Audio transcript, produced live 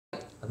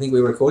think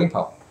we were recording,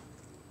 Paul.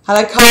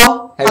 Hello,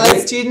 Cole. Hey, Hello,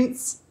 Rick.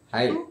 students.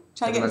 Hey.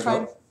 Trying to get in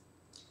front.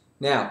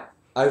 Now,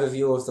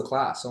 overview of the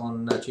class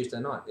on Tuesday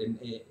night.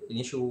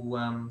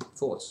 Initial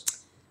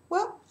thoughts.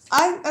 Well,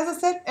 as I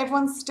said,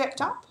 everyone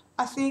stepped up.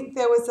 I think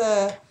there was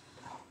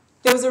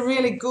a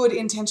really good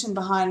intention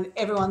behind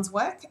everyone's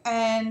work,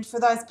 and for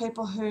those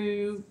people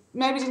who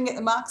maybe didn't get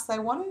the marks they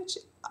wanted,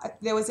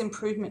 there was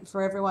improvement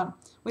for everyone.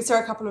 We saw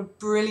a couple of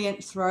brilliant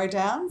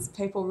throwdowns.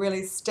 People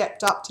really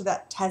stepped up to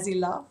that Tassie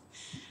love.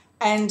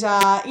 And,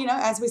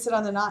 as we said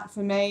on the night,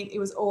 for me, it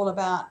was all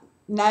about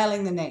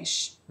nailing the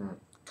niche.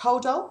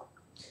 Cold doll?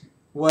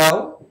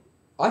 Well,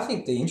 I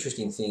think the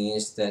interesting thing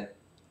is that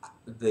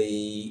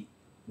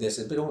there's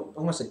a bit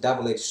almost a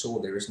double-edged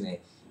sword there, isn't there?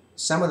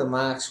 Some of the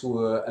marks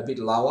were a bit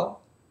lower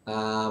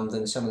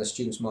than some of the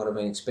students might have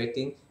been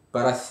expecting,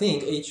 but I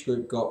think each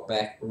group got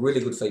back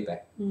really good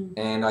feedback.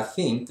 And I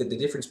think that the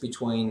difference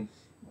between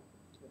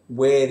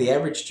where the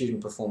average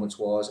student performance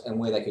was and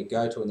where they could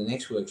go to in the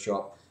next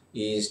workshop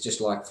is just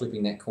like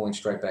flipping that coin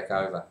straight back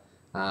over.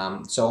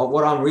 So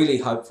what I'm really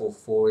hopeful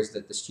for is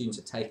that the students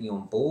are taking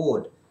on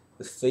board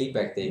the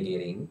feedback they're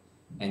getting,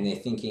 and they're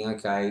thinking,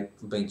 okay,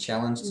 we've been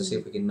challenged to see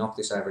if we can knock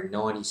this over in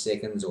 90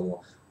 seconds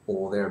or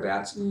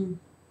thereabouts.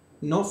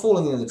 Not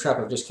falling into the trap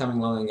of just coming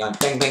along and going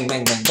bang, bang,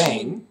 bang, bang,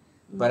 bang,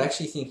 but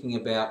actually thinking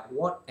about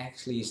what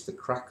actually is the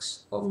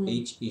crux of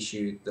each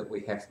issue that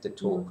we have to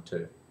talk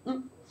to.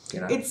 You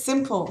know? It's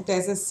simple.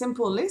 There's a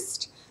simple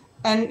list.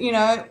 And,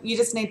 you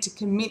just need to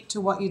commit to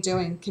what you're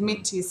doing,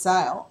 commit to your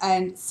sale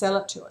and sell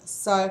it to us.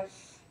 So,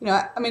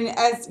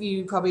 as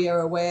you probably are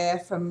aware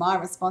from my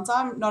response,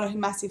 I'm not a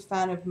massive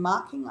fan of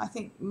marking. I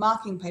think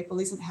marking people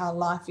isn't how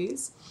life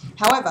is.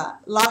 However,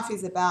 life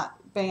is about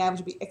being able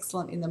to be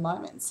excellent in the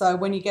moment. So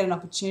when you get an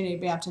opportunity,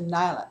 be able to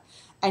nail it.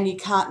 And you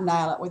can't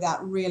nail it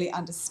without really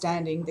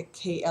understanding the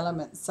key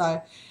elements.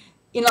 So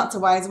in lots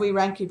of ways, we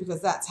rank you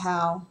because that's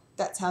how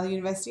the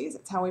university is.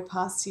 It's how we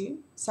pass you.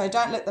 So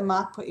don't let the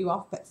mark put you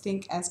off, but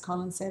think, as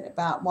Colin said,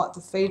 about what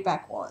the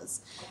feedback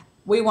was.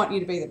 We want you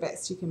to be the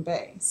best you can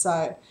be.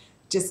 So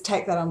just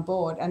take that on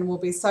board and we'll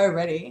be so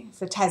ready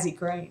for Tassie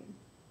Green.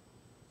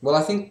 Well,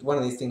 I think one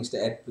of the things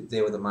to add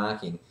there with the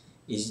marking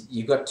is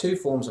you've got two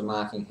forms of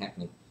marking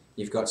happening.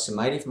 You've got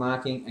summative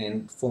marking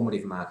and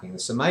formative marking. The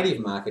summative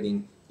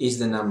marking is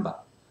the number,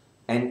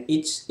 and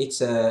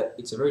it's a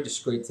very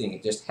discrete thing.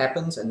 It just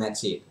happens and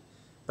that's it.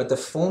 But the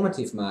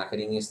formative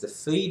marketing is the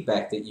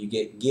feedback that you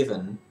get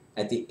given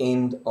at the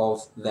end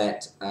of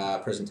that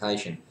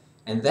presentation.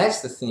 And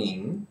that's the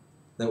thing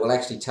that will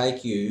actually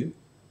take you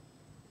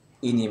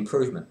in the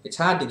improvement. It's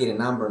hard to get a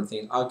number and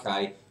think,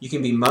 okay, you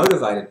can be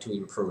motivated to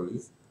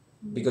improve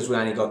because we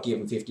only got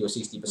given 50 or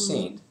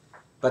 60%.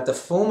 But the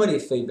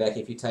formative feedback,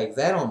 if you take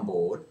that on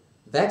board,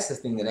 that's the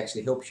thing that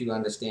actually helps you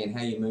understand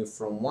how you move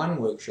from one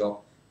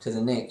workshop to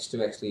the next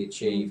to actually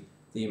achieve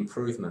the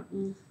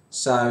improvement.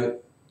 So,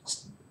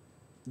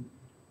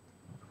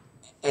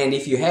 and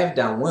if you have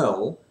done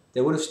well,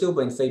 there would have still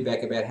been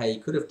feedback about how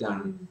you could have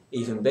done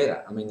even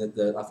better. I mean,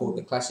 I thought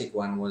the classic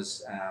one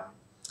was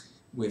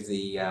with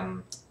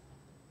the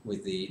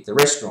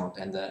restaurant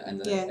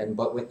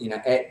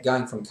but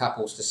going from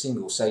couples to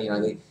singles. So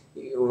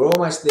we're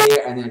almost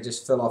there, and then it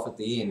just fell off at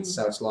the end.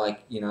 So it's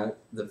like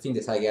the thing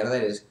to take out of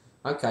that is,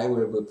 okay,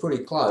 we're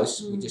pretty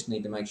close. We just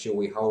need to make sure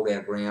we hold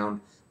our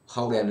ground,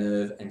 hold our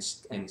nerve, and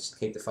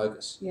keep the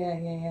focus.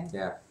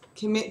 Yeah.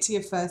 Commit to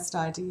your first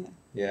idea.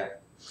 Yeah.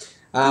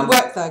 Good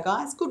work though,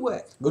 guys. Good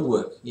work. Good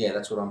work. Yeah,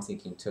 that's what I'm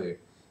thinking too.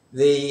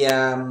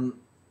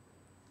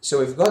 So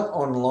we've got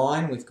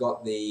online, we've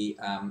got the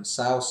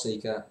sales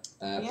seeker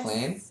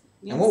plan,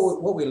 and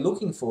what we're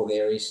looking for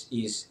there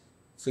is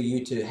for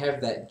you to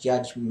have that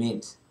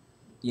judgment,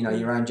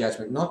 your own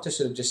judgment, not to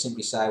sort of just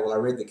simply say, well, I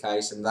read the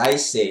case and they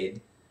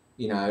said,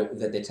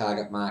 that their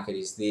target market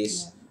is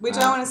this. Yeah. We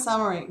don't want a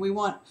summary. We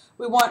want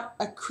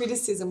a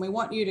criticism. We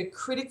want you to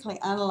critically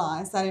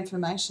analyse that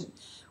information.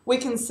 We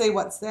can see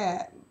what's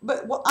there,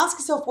 but ask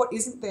yourself what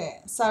isn't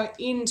there. So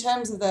in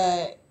terms of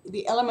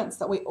the elements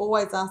that we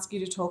always ask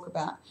you to talk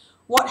about,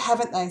 what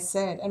haven't they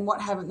said and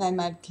what haven't they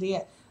made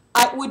clear?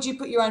 Would you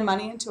put your own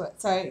money into it?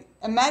 So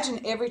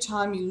imagine every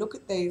time you look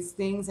at these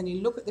things and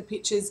you look at the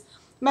pictures,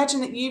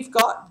 imagine that you've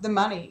got the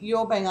money.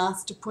 You're being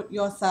asked to put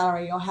your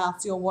salary, your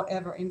house, your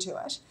whatever into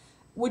it.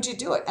 Would you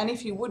do it? And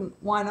if you wouldn't,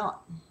 why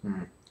not?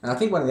 And I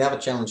think one of the other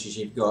challenges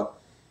you've got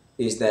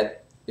is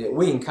that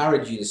we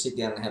encourage you to sit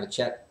down and have a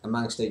chat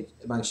amongst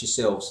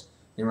yourselves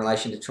in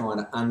relation to trying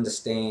to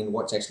understand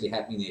what's actually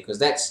happening there, because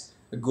that's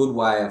a good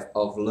way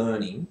of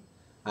learning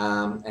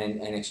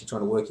and actually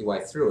trying to work your way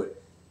through it.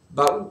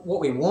 But what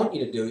we want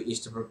you to do is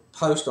to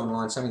post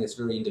online something that's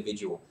very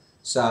individual.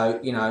 So,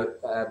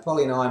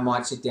 Polly and I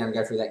might sit down and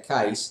go through that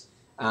case,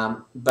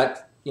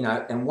 but,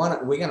 and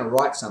we're going to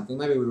write something.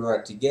 Maybe we write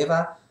it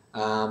together,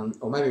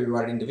 or maybe we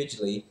write it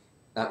individually.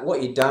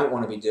 What you don't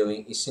want to be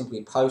doing is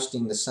simply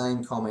posting the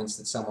same comments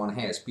that someone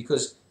has,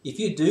 because if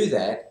you do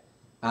that,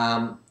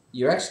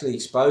 you're actually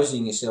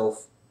exposing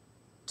yourself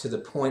to the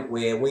point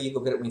where we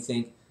look at it and we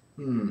think,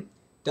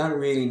 don't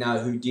really know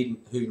who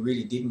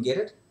really didn't get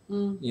it,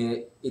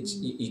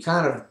 You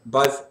kind of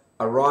both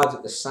arrive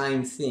at the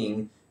same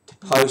thing to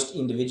post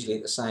individually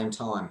at the same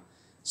time.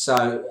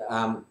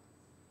 So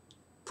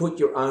put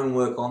your own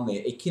work on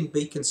there. It can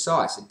be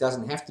concise. It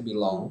doesn't have to be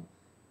long,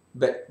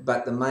 but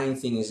the main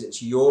thing is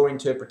it's your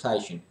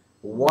interpretation.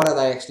 What are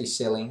they actually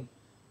selling?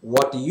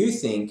 What do you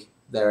think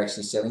they're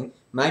actually selling?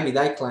 Maybe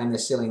they claim they're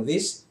selling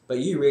this, but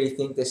you really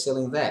think they're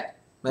selling that.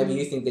 Maybe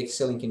you think they're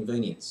selling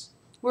convenience.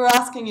 We're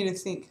asking you to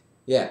think.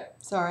 Yeah.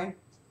 Sorry.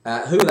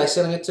 Who are they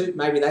selling it to?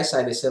 Maybe they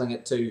say they're selling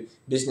it to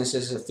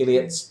businesses,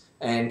 affiliates,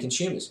 and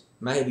consumers.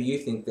 Maybe you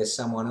think there's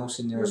someone else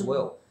in there as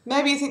well.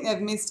 Maybe you think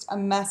they've missed a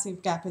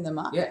massive gap in the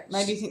market. Yeah.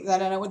 Maybe you think they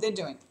don't know what they're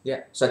doing.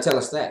 Yeah. So tell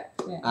us that.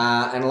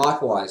 Yeah. And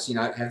likewise,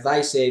 have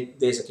they said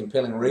there's a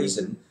compelling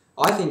reason?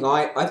 I think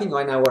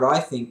I know what I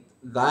think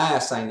they are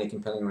saying their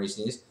compelling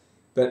reason is,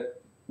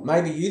 but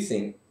maybe you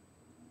think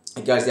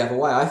it goes the other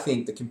way. I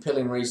think the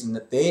compelling reason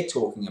that they're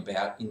talking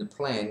about in the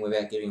plan,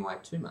 without giving away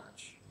too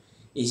much,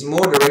 is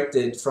more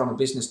directed from a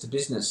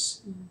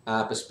business-to-business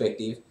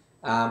perspective.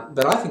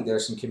 But I think there are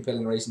some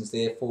compelling reasons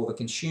there for the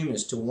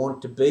consumers to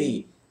want to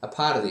be a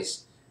part of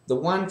this. The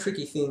one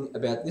tricky thing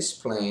about this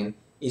plan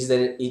is that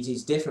it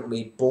is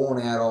definitely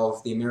born out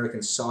of the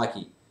American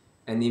psyche.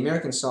 And the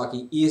American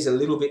psyche is a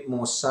little bit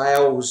more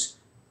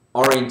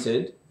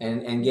sales-oriented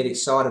and get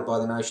excited by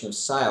the notion of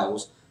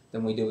sales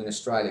than we do in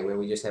Australia, where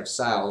we just have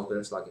sales, but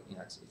it's like,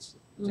 it's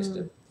just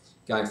a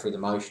going through the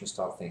motions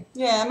type thing.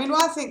 Yeah, I mean,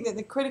 well, I think that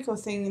the critical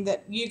thing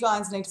that you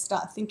guys need to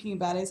start thinking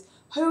about is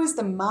who is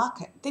the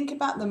market? Think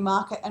about the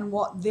market and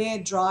what their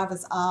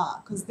drivers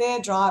are, because their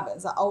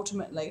drivers are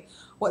ultimately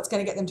what's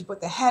going to get them to put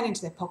their hand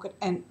into their pocket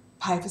and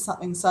pay for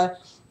something. So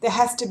there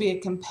has to be a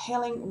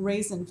compelling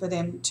reason for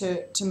them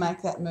to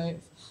make that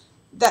move.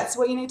 That's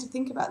what you need to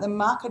think about. The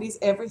market is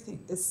everything.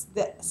 The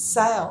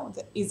sale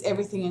is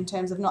everything in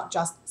terms of not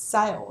just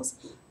sales,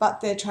 but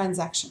their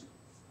transaction.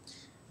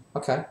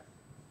 Okay.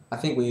 I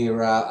think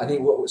I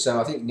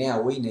think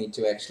now we need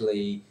to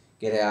actually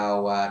get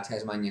our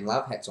Tasmanian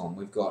love hats on.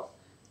 We've got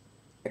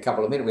a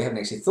couple of minutes. We haven't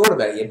actually thought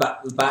about it yet,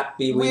 but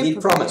we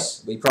did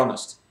promise. We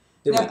promised,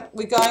 didn't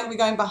we? We're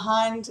going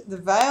behind the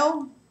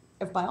veil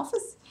of my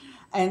office,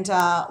 and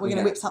we're going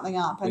to whip something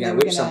up. We're going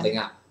to whip something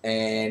up,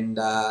 and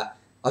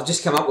I've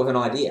just come up with an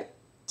idea.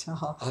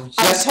 Oh. I've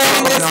just come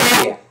up with an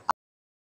idea.